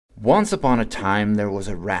Once upon a time there was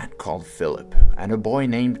a rat called Philip and a boy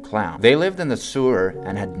named Clown. They lived in the sewer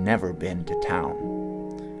and had never been to town.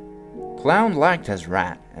 Clown liked his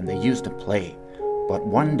rat and they used to play, but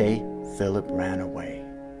one day Philip ran away.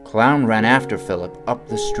 Clown ran after Philip up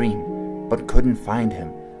the stream but couldn't find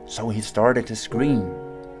him, so he started to scream.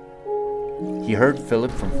 He heard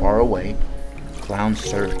Philip from far away. Clown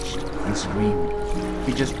searched and screamed.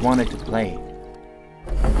 He just wanted to play.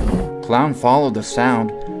 Clown followed the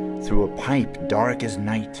sound through a pipe dark as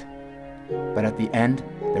night, but at the end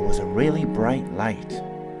there was a really bright light.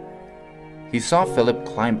 He saw Philip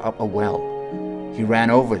climb up a well. He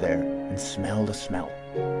ran over there and smelled a smell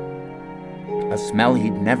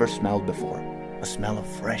he'd never smelled before, a smell of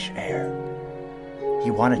fresh air.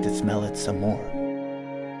 He wanted to smell it some more.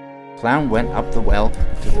 Clown went up the well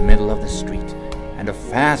to the middle of the street, and a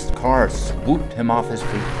fast car swooped him off his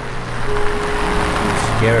feet. He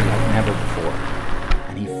was scared like never before,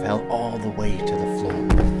 and he fell all the way to the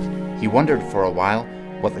floor. He wondered for a while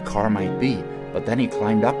what the car might be, but then he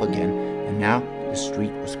climbed up again, and now the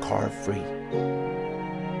street was car-free.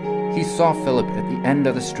 He saw Philip at the end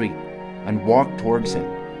of the street and walked towards him,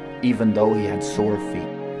 even though he had sore feet.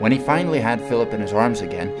 When he finally had Philip in his arms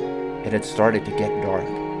again, it had started to get dark,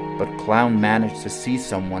 but Clown managed to see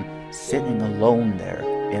someone sitting alone there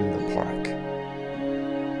in the park.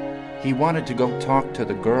 He wanted to go talk to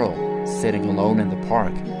the girl sitting alone in the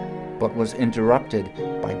park, but was interrupted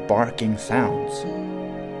by barking sounds.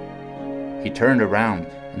 He turned around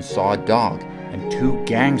and saw a dog and two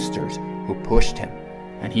gangsters who pushed him,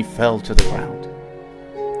 and he fell to the ground.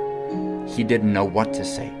 He didn't know what to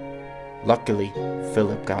say. Luckily,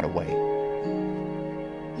 Philip got away.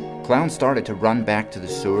 Clown started to run back to the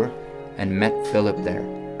sewer and met Philip there,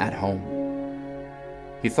 at home.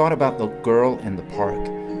 He thought about the girl in the park,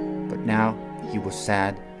 but now he was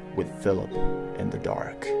sad with Philip in the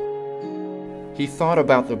dark. He thought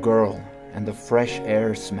about the girl and the fresh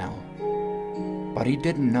air smell, but he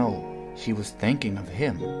didn't know she was thinking of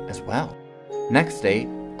him as well. Next day,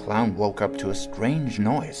 Clown woke up to a strange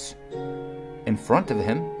noise. In front of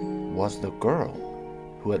him was the girl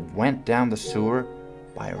who had went down the sewer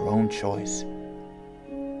by her own choice.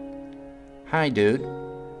 "Hi, dude,"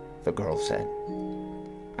 the girl said.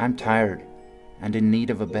 "I'm tired and in need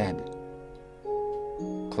of a bed."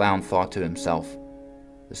 Clown thought to himself,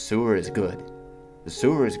 "The sewer is good. The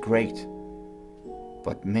sewer is great.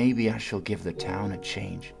 But maybe I shall give the town a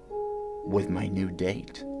change with my new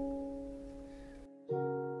date."